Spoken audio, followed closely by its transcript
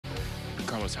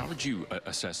Carlos, how would you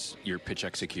assess your pitch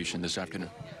execution this afternoon?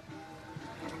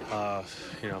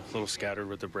 You know, a little scattered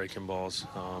with the breaking balls.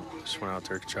 Just went out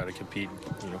there to try to compete,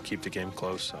 you know, keep the game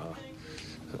close.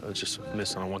 Just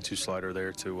missed on a 1-2 slider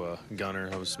there to Gunner.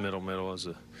 I was middle. It was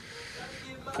a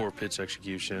poor pitch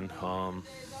execution.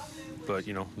 But,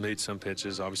 you know, made some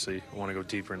pitches. Obviously, I want to go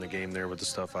deeper in the game there with the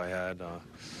stuff I had.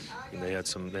 They had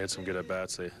some good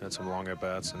at-bats. They had some long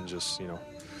at-bats, and just, you know,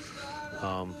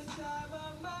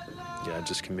 yeah,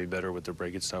 just can be better with the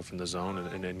breaking stuff in the zone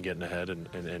and then getting ahead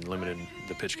and limiting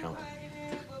the pitch count.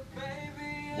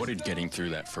 What did getting through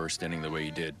that first inning the way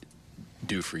you did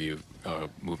do for you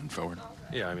moving forward?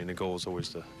 Yeah, I mean, the goal is always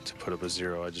to put up a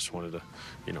 0. I just wanted to,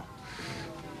 you know,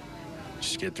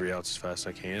 just get 3 outs as fast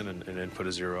as I can and then put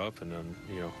a 0 up and then,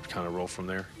 you know, kind of roll from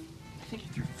there. I think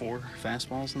you threw 4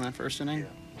 fastballs in that first inning. Yeah.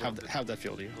 How'd that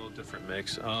feel to you? A little different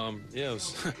mix. Yeah, it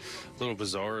was a little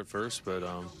bizarre at first, but,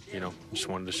 you know, just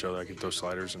wanted to show that I could throw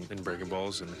sliders and breaking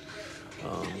balls and,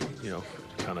 you know,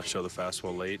 kind of show the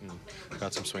fastball late and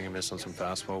got some swing and miss on some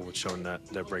fastball, which showing that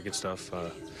breaking stuff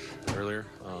earlier.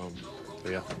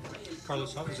 But yeah.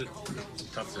 Carlos, how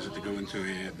tough is it to go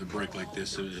into the break like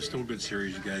this? It's still a good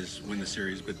series. You guys win the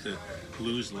series, but to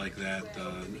lose like that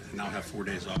and now have 4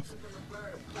 days off.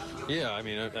 Yeah, I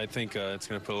mean, I think it's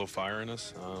going to put a little fire in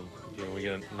us. You know, we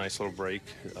get a nice little break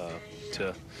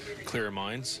to clear our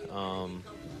minds.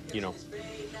 You know,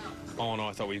 all in all,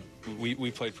 I thought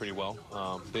we played pretty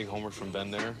well. Big homer from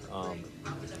Ben there.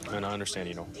 And I understand,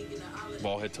 you know,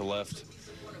 ball hit to left.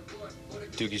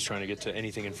 Doogie's trying to get to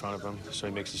anything in front of him, so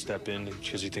he makes a step in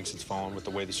because he thinks it's falling with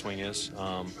the way the swing is.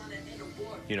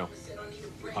 You know,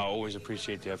 I always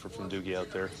appreciate the effort from Doogie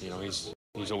out there. You know, he's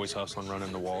always hustling,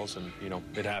 running the walls, and, you know,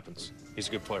 it happens. He's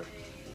a good player.